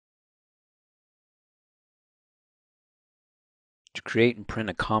To create and print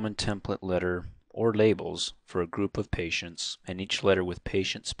a common template letter or labels for a group of patients, and each letter with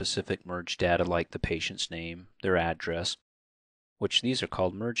patient-specific merge data like the patient's name, their address, which these are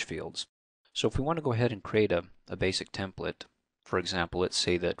called merge fields. So if we want to go ahead and create a basic template, for example, let's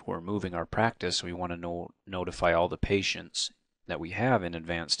say that we're moving our practice and we want to notify all the patients that we have in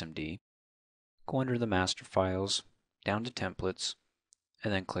Advanced MD, go under the master files, down to templates,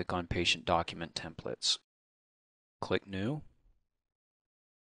 and then click on patient document templates. Click new,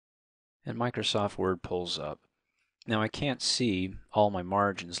 and Microsoft Word pulls up. Now I can't see all my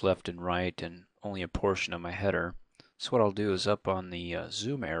margins left and right and only a portion of my header. So what I'll do is up on the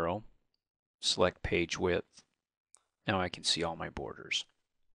zoom arrow, select page width. Now I can see all my borders.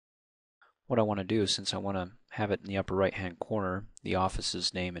 What I want to do, since I want to have it in the upper right hand corner, the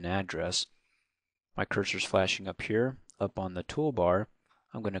office's name and address, my cursor's flashing up here. Up on the toolbar,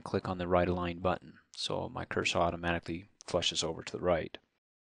 I'm going to click on the right align button, so my cursor automatically flushes over to the right.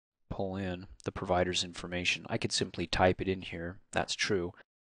 Pull in the provider's information. I could simply type it in here, that's true.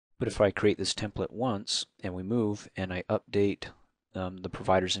 But if I create this template once and we move and I update the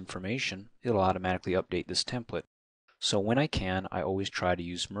provider's information, it'll automatically update this template. So when I can, I always try to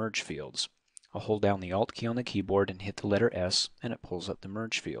use merge fields. I'll hold down the Alt key on the keyboard and hit the letter S, and it pulls up the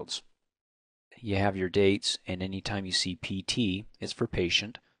merge fields. You have your dates, and anytime you see PT, it's for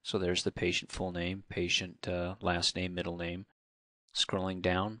patient. So there's the patient full name, patient last name, middle name. Scrolling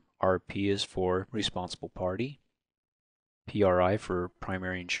down, RP is for responsible party, PRI for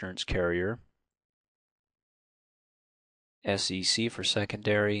primary insurance carrier, SEC for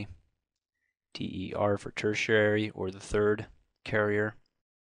secondary, TER for tertiary or the third carrier,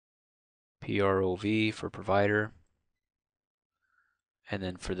 PROV for provider, and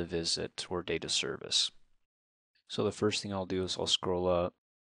then for the visit or date of service. So the first thing I'll do is I'll scroll up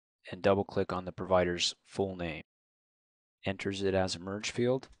and double click on the provider's full name. Enters it as a merge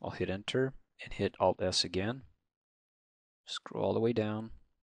field. I'll hit enter and hit Alt S again. Scroll all the way down,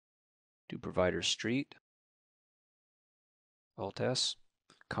 do provider street, Alt S,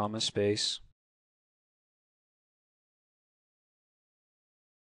 comma space,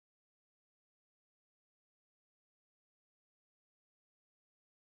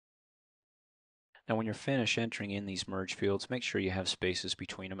 now when you're finished entering in these merge fields, make sure you have spaces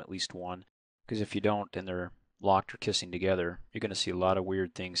between them, at least one, because if you don't and they're locked or kissing together, you're going to see a lot of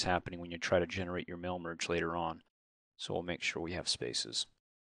weird things happening when you try to generate your mail merge later on. So we'll make sure we have spaces.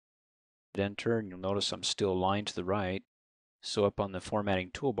 Hit enter and you'll notice I'm still aligned to the right. So up on the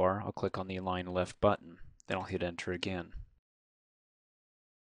formatting toolbar, I'll click on the align left button. Then I'll hit enter again.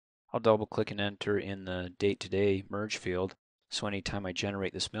 I'll double click and enter in the date today merge field. So anytime I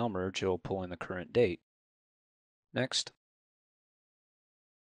generate this mail merge, it'll pull in the current date. Next,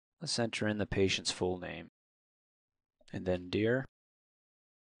 let's enter in the patient's full name. And then dear.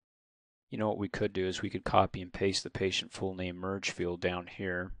 You know what we could do is we could copy and paste the patient full name merge field down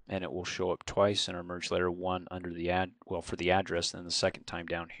here, and it will show up twice in our merge letter, one under the for the address, and then the second time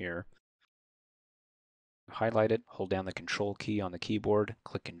down here. Highlight it, hold down the control key on the keyboard,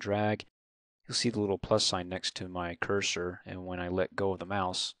 click and drag. You'll see the little plus sign next to my cursor, and when I let go of the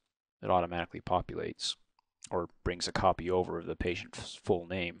mouse, it automatically populates or brings a copy over of the patient's full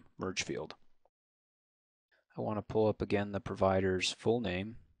name merge field. I want to pull up again the provider's full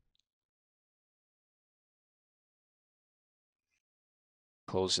name.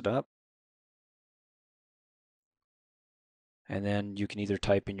 Close it up. And then you can either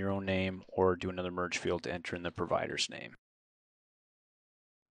type in your own name or do another merge field to enter in the provider's name.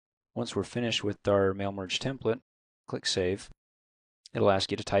 Once we're finished with our mail merge template, click Save. It'll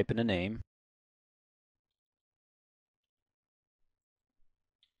ask you to type in a name.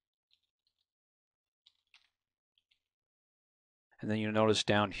 And then you'll notice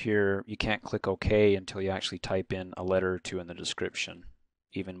down here you can't click OK until you actually type in a letter or two in the description.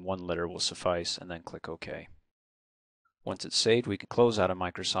 Even one letter will suffice, and then click OK. Once it's saved, we can close out of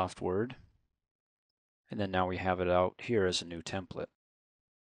Microsoft Word. And then now we have it out here as a new template.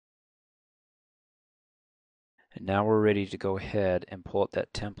 And now we're ready to go ahead and pull up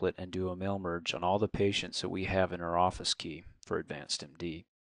that template and do a mail merge on all the patients that we have in our office key for Advanced MD.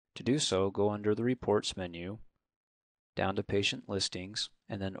 To do so, go under the Reports menu, down to Patient Listings,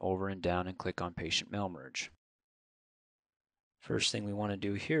 and then over and down and click on Patient Mail Merge. First thing we want to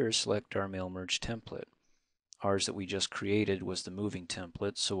do here is select our mail merge template. Ours that we just created was the moving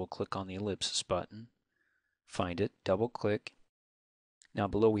template, so we'll click on the ellipsis button, find it, double click. Now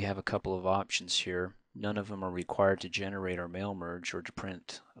below we have a couple of options here. None of them are required to generate our mail merge or to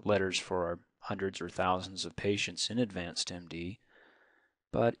print letters for our hundreds or thousands of patients in Advanced MD.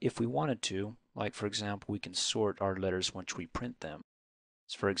 But if we wanted to, like for example, we can sort our letters once we print them.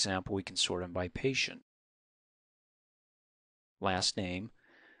 So for example, we can sort them by patient, last name,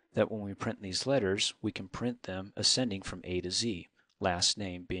 that when we print these letters, we can print them ascending from A to Z, last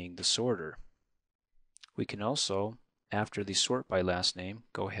name being the sorter. We can also, after the sort by last name,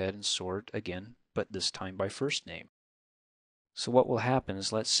 go ahead and sort again, but this time by first name. So what will happen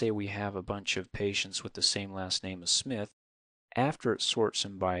is, let's say we have a bunch of patients with the same last name as Smith. After it sorts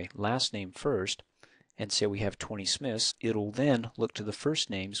them by last name first, and say we have 20 Smiths, it'll then look to the first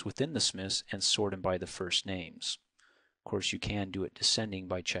names within the Smiths and sort them by the first names. Of course, you can do it descending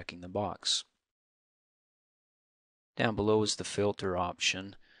by checking the box. Down below is the filter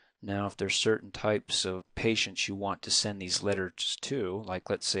option. Now, if there's certain types of patients you want to send these letters to, like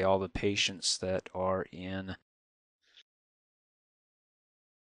let's say all the patients that are in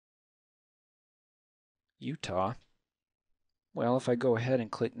Utah, well, if I go ahead and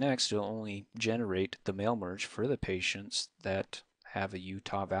click next, it'll only generate the mail merge for the patients that have a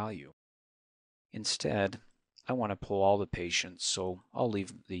Utah value. Instead, I want to pull all the patients, so I'll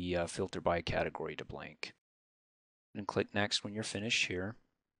leave the filter by category to blank. And click next when you're finished here.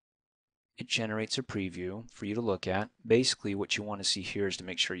 It generates a preview for you to look at. Basically, what you want to see here is to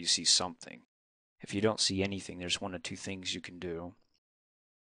make sure you see something. If you don't see anything, there's one of two things you can do.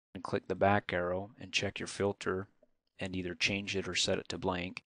 And click the back arrow and check your filter and either change it or set it to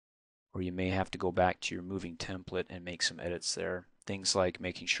blank. Or you may have to go back to your moving template and make some edits there. Things like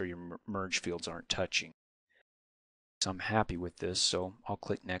making sure your merge fields aren't touching. So I'm happy with this, so I'll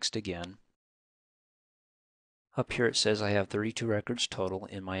click next again. Up here it says I have 32 records total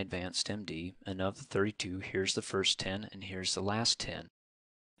in my advanced MD, and of the 32, here's the first 10 and here's the last 10.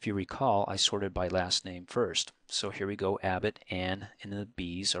 If you recall, I sorted by last name first. So here we go, Abbott, Ann, and the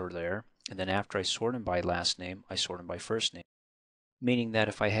B's are there. And then after I sort them by last name, I sort them by first name. Meaning that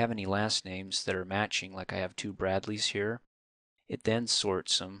if I have any last names that are matching, like I have 2 Bradleys here, it then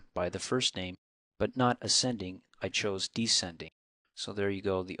sorts them by the first name, but not ascending. I chose descending. So there you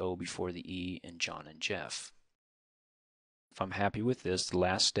go, the O before the E in John and Jeff. If I'm happy with this, the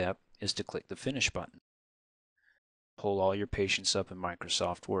last step is to click the Finish button. Pull all your patients up in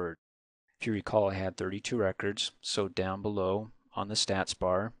Microsoft Word. If you recall, I had 32 records, so down below on the stats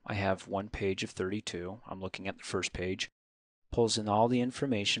bar, I have one page of 32. I'm looking at the first page. Pulls in all the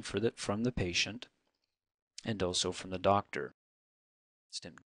information from the patient and also from the doctor.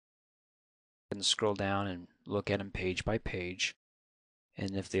 And scroll down and look at them page by page.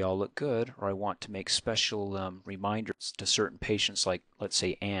 And if they all look good, or I want to make special reminders to certain patients, like let's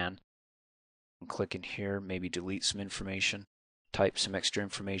say Anne, click in here, maybe delete some information, type some extra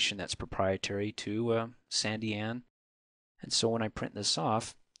information that's proprietary to Sandy Ann. And so when I print this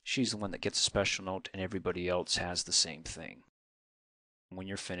off, she's the one that gets a special note and everybody else has the same thing. When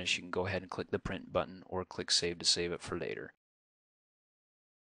you're finished, you can go ahead and click the print button or click save to save it for later.